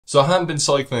So I haven't been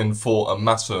cycling for a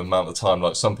massive amount of time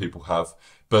like some people have,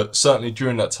 but certainly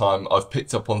during that time I've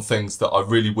picked up on things that I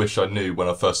really wish I knew when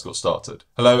I first got started.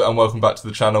 Hello and welcome back to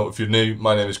the channel. If you're new,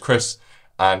 my name is Chris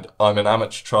and I'm an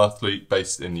amateur triathlete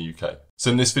based in the UK.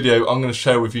 So in this video I'm going to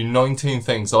share with you 19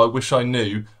 things I wish I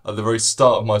knew at the very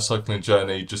start of my cycling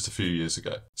journey just a few years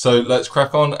ago. So let's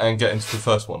crack on and get into the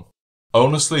first one. I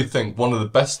honestly think one of the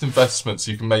best investments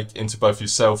you can make into both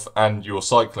yourself and your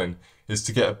cycling is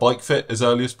to get a bike fit as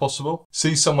early as possible.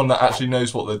 See someone that actually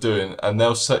knows what they're doing and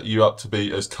they'll set you up to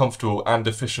be as comfortable and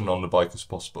efficient on the bike as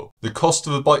possible. The cost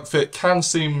of a bike fit can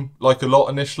seem like a lot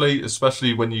initially,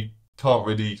 especially when you can't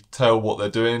really tell what they're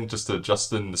doing, just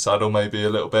adjusting the saddle maybe a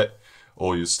little bit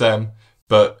or your stem,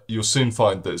 but you'll soon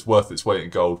find that it's worth its weight in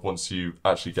gold once you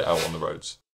actually get out on the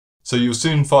roads. So you'll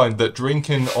soon find that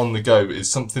drinking on the go is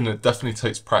something that definitely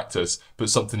takes practice, but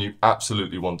something you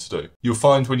absolutely want to do. You'll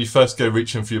find when you first go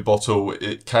reaching for your bottle,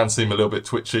 it can seem a little bit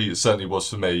twitchy. It certainly was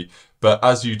for me. But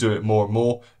as you do it more and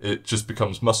more, it just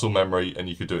becomes muscle memory and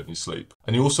you can do it in your sleep.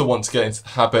 And you also want to get into the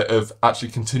habit of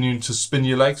actually continuing to spin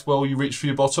your legs while you reach for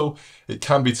your bottle. It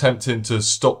can be tempting to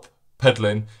stop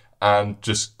pedaling and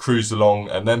just cruise along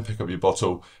and then pick up your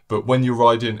bottle. But when you're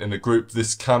riding in a group,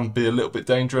 this can be a little bit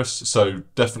dangerous. So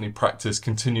definitely practice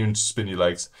continuing to spin your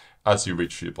legs as you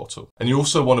reach for your bottle. And you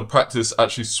also want to practice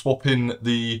actually swapping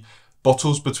the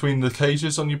bottles between the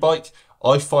cages on your bike.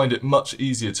 I find it much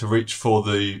easier to reach for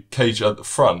the cage at the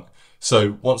front.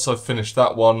 So once I've finished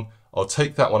that one, I'll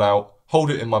take that one out, hold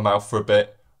it in my mouth for a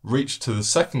bit, reach to the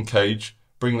second cage,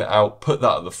 bring that out, put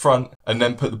that at the front, and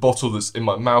then put the bottle that's in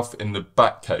my mouth in the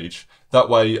back cage. That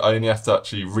way I only have to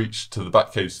actually reach to the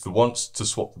back cage the once to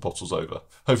swap the bottles over.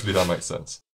 Hopefully that makes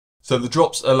sense. So the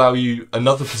drops allow you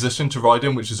another position to ride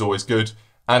in, which is always good,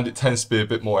 and it tends to be a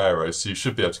bit more aero, so you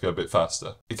should be able to go a bit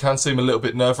faster. It can seem a little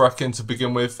bit nerve-wracking to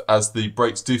begin with, as the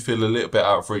brakes do feel a little bit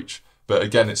out of reach, but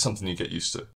again, it's something you get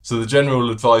used to. So the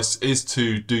general advice is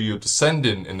to do your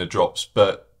descending in the drops,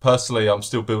 but personally, I'm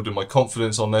still building my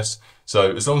confidence on this.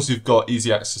 So as long as you've got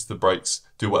easy access to the brakes,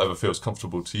 do whatever feels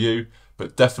comfortable to you,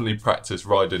 but definitely practice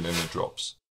riding in the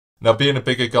drops. Now, being a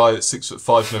bigger guy at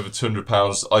 6'5" and over 200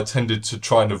 pounds, I tended to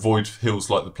try and avoid hills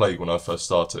like the plague when I first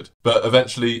started. But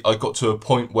eventually I got to a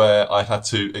point where I had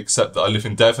to accept that I live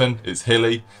in Devon, it's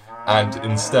hilly, and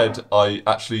instead I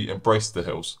actually embraced the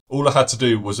hills. All I had to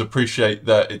do was appreciate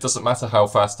that it doesn't matter how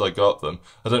fast I go up them,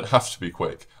 I don't have to be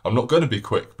quick. I'm not going to be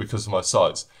quick because of my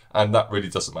size, and that really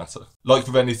doesn't matter. Like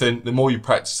with anything, the more you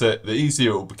practice it, the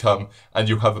easier it will become, and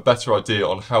you'll have a better idea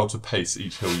on how to pace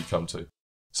each hill you come to.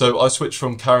 So I switched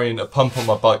from carrying a pump on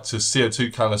my bike to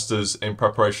CO2 canisters in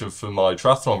preparation for my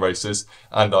triathlon races,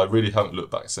 and I really haven't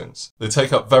looked back since. They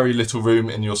take up very little room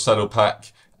in your saddle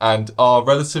pack and are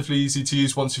relatively easy to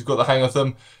use once you've got the hang of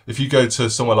them. If you go to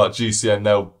somewhere like GCN,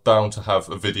 they're bound to have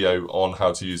a video on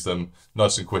how to use them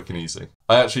nice and quick and easy.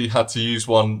 I actually had to use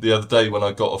one the other day when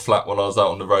I got a flat when I was out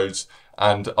on the roads,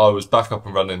 and I was back up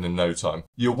and running in no time.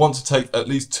 You'll want to take at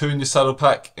least 2 in your saddle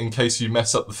pack in case you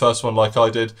mess up the first one like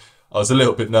I did. I was a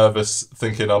little bit nervous,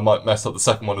 thinking I might mess up the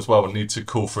second one as well and need to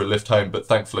call for a lift home, but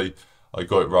thankfully I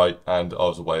got it right and I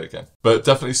was away again. But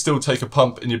definitely still take a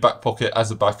pump in your back pocket as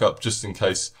a backup just in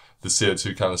case the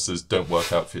CO2 canisters don't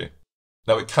work out for you.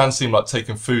 Now, it can seem like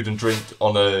taking food and drink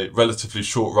on a relatively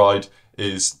short ride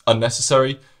is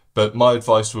unnecessary, but my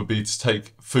advice would be to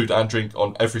take food and drink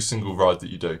on every single ride that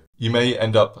you do. You may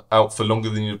end up out for longer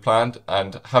than you planned,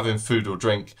 and having food or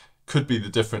drink could be the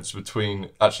difference between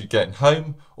actually getting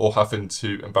home or having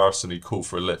to embarrassingly call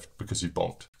for a lift because you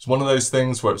bonked. It's one of those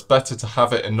things where it's better to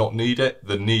have it and not need it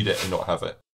than need it and not have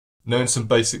it. Knowing some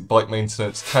basic bike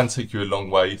maintenance can take you a long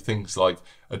way, things like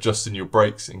adjusting your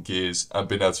brakes and gears and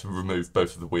being able to remove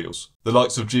both of the wheels. The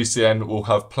likes of GCN will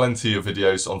have plenty of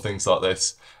videos on things like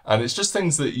this, and it's just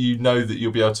things that you know that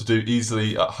you'll be able to do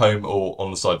easily at home or on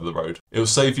the side of the road. It will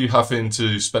save you having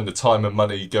to spend the time and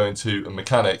money going to a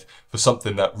mechanic for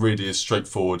something that really is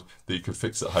straightforward that you could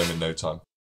fix at home in no time.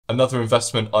 Another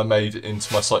investment I made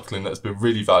into my cycling that has been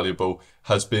really valuable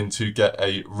has been to get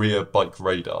a rear bike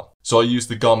radar. So I use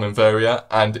the Garmin Varia,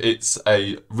 and it's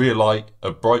a rear light,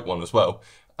 a bright one as well,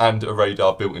 and a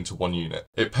radar built into one unit.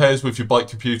 It pairs with your bike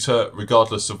computer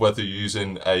regardless of whether you're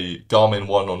using a Garmin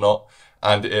one or not,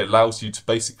 and it allows you to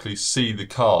basically see the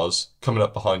cars coming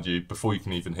up behind you before you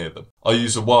can even hear them. I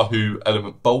use a Wahoo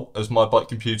Element Bolt as my bike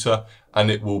computer,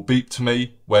 and it will beep to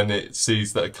me when it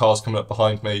sees that a car's coming up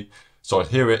behind me, so I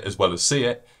hear it as well as see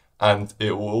it, and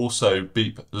it will also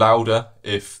beep louder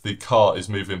if the car is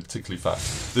moving particularly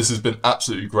fast. This has been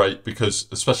absolutely great because,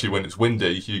 especially when it's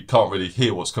windy, you can't really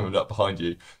hear what's coming up behind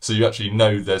you, so you actually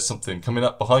know there's something coming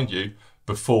up behind you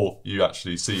before you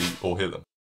actually see or hear them.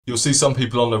 You'll see some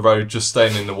people on the road just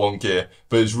staying in the one gear,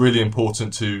 but it's really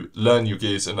important to learn your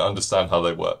gears and understand how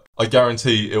they work. I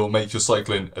guarantee it will make your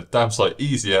cycling a damn sight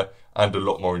easier and a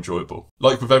lot more enjoyable.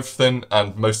 Like with everything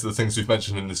and most of the things we've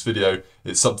mentioned in this video,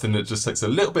 it's something that just takes a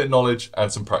little bit of knowledge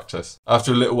and some practice.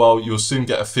 After a little while, you'll soon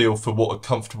get a feel for what a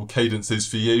comfortable cadence is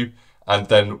for you and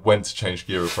then when to change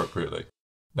gear appropriately.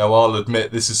 Now, I'll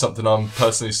admit this is something I'm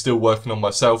personally still working on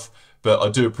myself, but I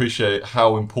do appreciate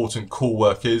how important core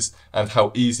work is and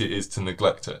how easy it is to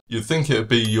neglect it. You'd think it would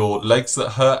be your legs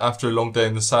that hurt after a long day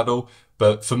in the saddle,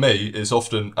 but for me, it's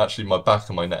often actually my back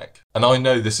and my neck. And I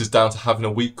know this is down to having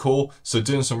a weak core, so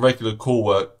doing some regular core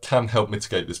work can help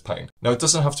mitigate this pain. Now, it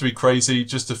doesn't have to be crazy,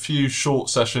 just a few short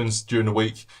sessions during the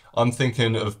week. I'm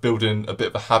thinking of building a bit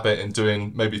of a habit and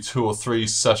doing maybe 2 or 3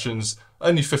 sessions,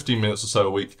 only 15 minutes or so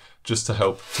a week, just to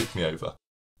help tick me over.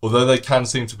 Although they can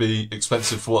seem to be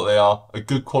expensive for what they are, a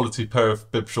good quality pair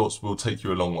of bib shorts will take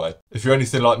you a long way. If you're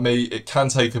anything like me, it can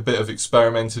take a bit of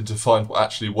experimenting to find what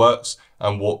actually works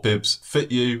and what bibs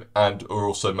fit you and are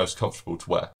also most comfortable to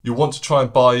wear. You'll want to try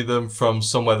and buy them from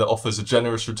somewhere that offers a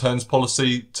generous returns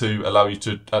policy to allow you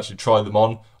to actually try them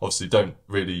on. Obviously, don't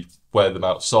really wear them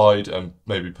outside and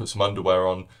maybe put some underwear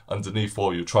on underneath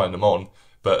while you're trying them on.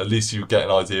 But at least you get an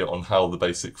idea on how the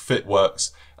basic fit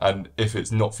works, and if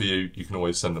it's not for you, you can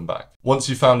always send them back. Once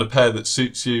you've found a pair that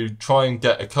suits you, try and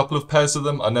get a couple of pairs of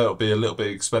them. I know it'll be a little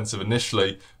bit expensive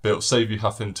initially, but it'll save you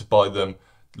having to buy them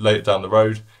later down the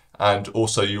road, and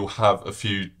also you'll have a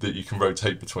few that you can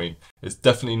rotate between. It's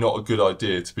definitely not a good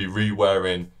idea to be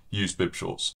re-wearing used bib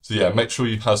shorts. So yeah, make sure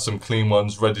you have some clean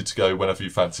ones ready to go whenever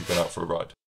you fancy going out for a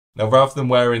ride. Now, rather than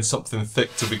wearing something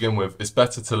thick to begin with, it's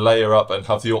better to layer up and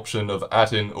have the option of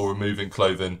adding or removing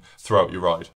clothing throughout your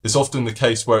ride. It's often the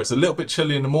case where it's a little bit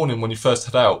chilly in the morning when you first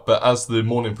head out, but as the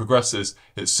morning progresses,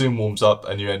 it soon warms up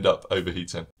and you end up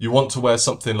overheating. You want to wear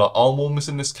something like arm warmers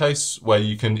in this case, where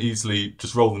you can easily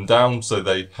just roll them down so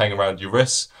they hang around your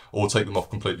wrists, or take them off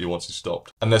completely once you've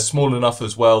stopped. And they're small enough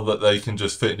as well that they can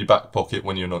just fit in your back pocket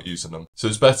when you're not using them. So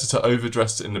it's better to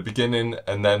overdress in the beginning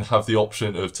and then have the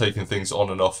option of taking things on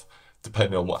and off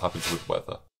depending on what happens with the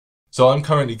weather. So I'm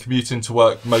currently commuting to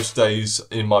work most days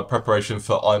in my preparation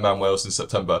for Ironman Wales in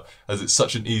September, as it's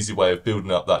such an easy way of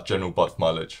building up that general bike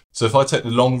mileage. So if I take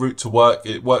the long route to work,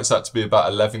 it works out to be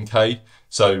about 11k.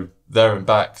 So there and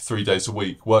back 3 days a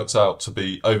week works out to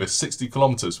be over 60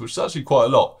 kilometers, which is actually quite a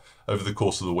lot over the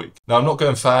course of the week. Now, I'm not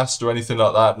going fast or anything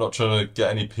like that, not trying to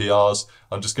get any PRs.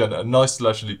 I'm just going at a nice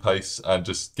leisurely pace and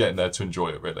just getting there to enjoy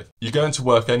it, really. You're going to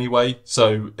work anyway,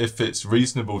 so if it's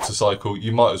reasonable to cycle,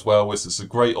 you might as well, as it's a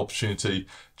great opportunity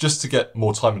just to get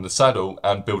more time in the saddle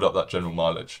and build up that general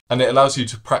mileage. And it allows you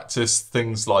to practice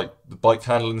things like the bike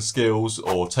handling skills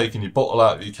or taking your bottle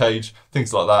out of your cage,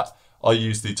 things like that. I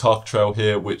use the Tarka Trail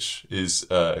here, which is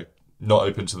not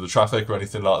open to the traffic or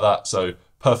anything like that, so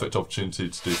perfect opportunity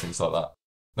to do things like that.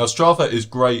 Now, Strava is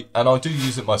great, and I do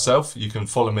use it myself. You can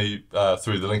follow me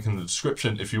through the link in the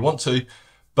description if you want to.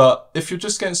 But if you're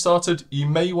just getting started, you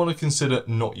may want to consider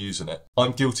not using it.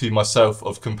 I'm guilty myself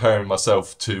of comparing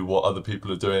myself to what other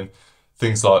people are doing.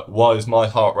 Things like, why is my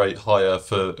heart rate higher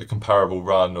for a comparable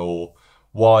run? Or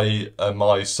why am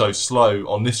I so slow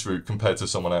on this route compared to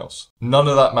someone else? None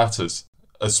of that matters,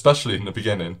 especially in the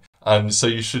beginning. And so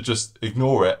you should just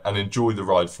ignore it and enjoy the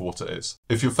ride for what it is.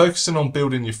 If you're focusing on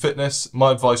building your fitness,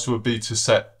 my advice would be to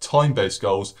set time-based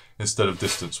goals instead of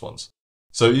distance ones.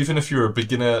 So even if you're a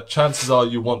beginner, chances are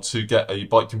you want to get a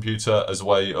bike computer as a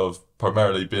way of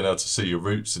primarily being able to see your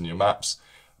routes and your maps,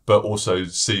 but also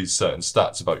see certain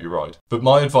stats about your ride. But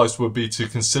my advice would be to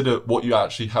consider what you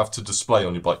actually have to display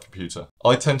on your bike computer.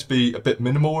 I tend to be a bit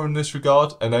minimal in this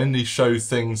regard and only show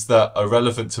things that are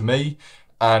relevant to me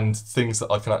and things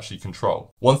that I can actually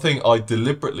control. One thing I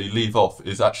deliberately leave off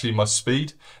is actually my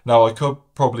speed. Now, I could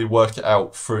probably work it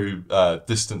out through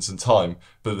distance and time,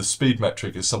 but the speed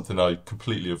metric is something I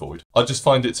completely avoid. I just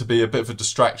find it to be a bit of a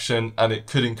distraction, and it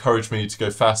could encourage me to go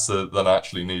faster than I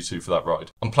actually need to for that ride.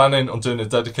 I'm planning on doing a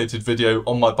dedicated video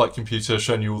on my bike computer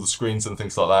showing you all the screens and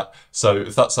things like that. So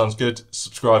if that sounds good,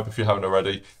 subscribe if you haven't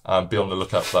already, and be on the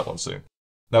lookout for that one soon.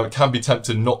 Now, it can be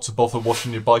tempting not to bother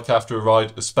washing your bike after a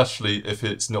ride, especially if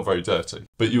it's not very dirty.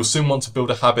 But you'll soon want to build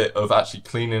a habit of actually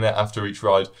cleaning it after each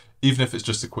ride, even if it's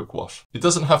just a quick wash. It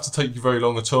doesn't have to take you very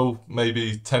long at all,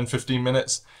 maybe 10-15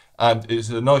 minutes, and it's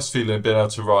a nice feeling being able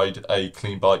to ride a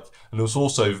clean bike, and it's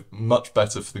also much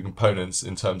better for the components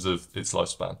in terms of its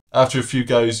lifespan. After a few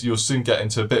goes, you'll soon get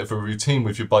into a bit of a routine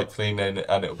with your bike cleaning,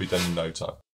 and it'll be done in no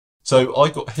time. So I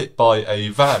got hit by a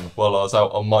van while I was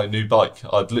out on my new bike.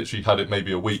 I'd literally had it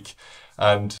maybe a week,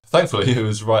 and thankfully it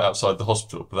was right outside the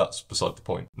hospital, but that's beside the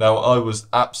point. Now, I was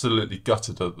absolutely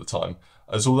gutted at the time.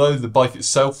 as although the bike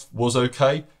itself was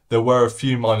okay, there were a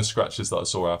few minor scratches that I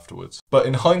saw afterwards. But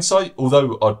in hindsight,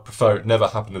 although I'd prefer it never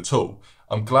happened at all,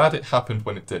 I'm glad it happened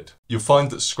when it did. You'll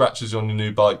find that scratches on your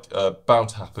new bike are bound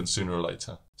to happen sooner or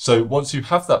later. So once you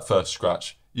have that first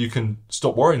scratch, you can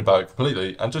stop worrying about it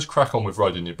completely and just crack on with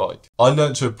riding your bike. I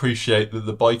learned to appreciate that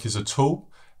the bike is a tool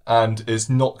and it's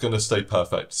not going to stay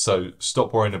perfect. So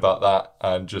stop worrying about that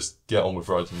and just get on with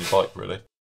riding your bike, really.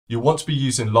 You'll want to be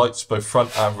using lights both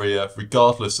front and rear,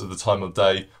 regardless of the time of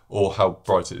day or how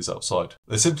bright it is outside.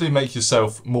 They simply make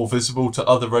yourself more visible to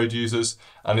other road users,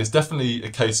 and it's definitely a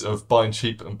case of buying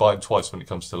cheap and buying twice when it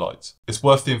comes to lights. It's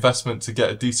worth the investment to get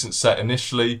a decent set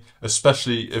initially,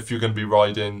 especially if you're going to be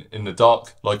riding in the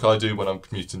dark like I do when I'm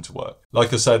commuting to work.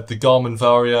 Like I said, the Garmin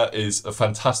Varia is a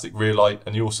fantastic rear light,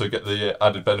 and you also get the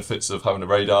added benefits of having a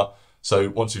radar. So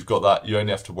once you've got that, you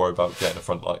only have to worry about getting a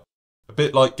front light. A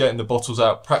bit like getting the bottles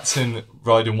out, practicing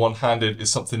riding one-handed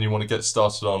is something you want to get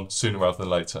started on sooner rather than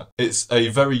later. It's a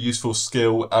very useful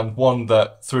skill and one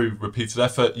that through repeated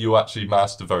effort you'll actually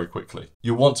master very quickly.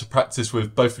 You'll want to practice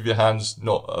with both of your hands,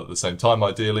 not at the same time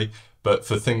ideally, but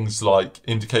for things like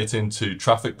indicating to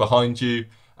traffic behind you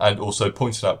and also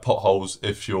pointing out potholes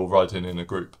if you're riding in a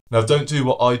group. Now don't do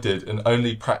what I did and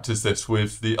only practice this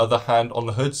with the other hand on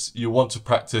the hoods. You'll want to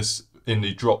practice in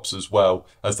the drops as well,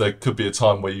 as there could be a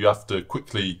time where you have to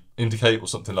quickly indicate or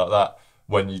something like that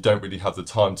when you don't really have the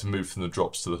time to move from the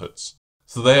drops to the hoods.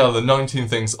 So they are the 19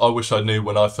 things I wish I knew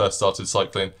when I first started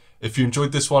cycling. If you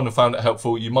enjoyed this one and found it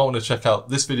helpful, you might want to check out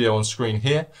this video on screen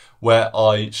here, where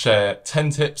I share 10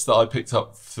 tips that I picked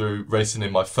up through racing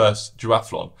in my first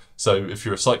duathlon. So if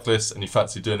you're a cyclist and you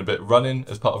fancy doing a bit of running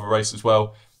as part of a race as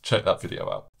well, check that video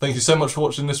out. Thank you so much for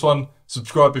watching this one.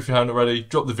 Subscribe if you haven't already,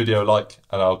 drop the video a like,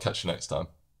 and I'll catch you next time.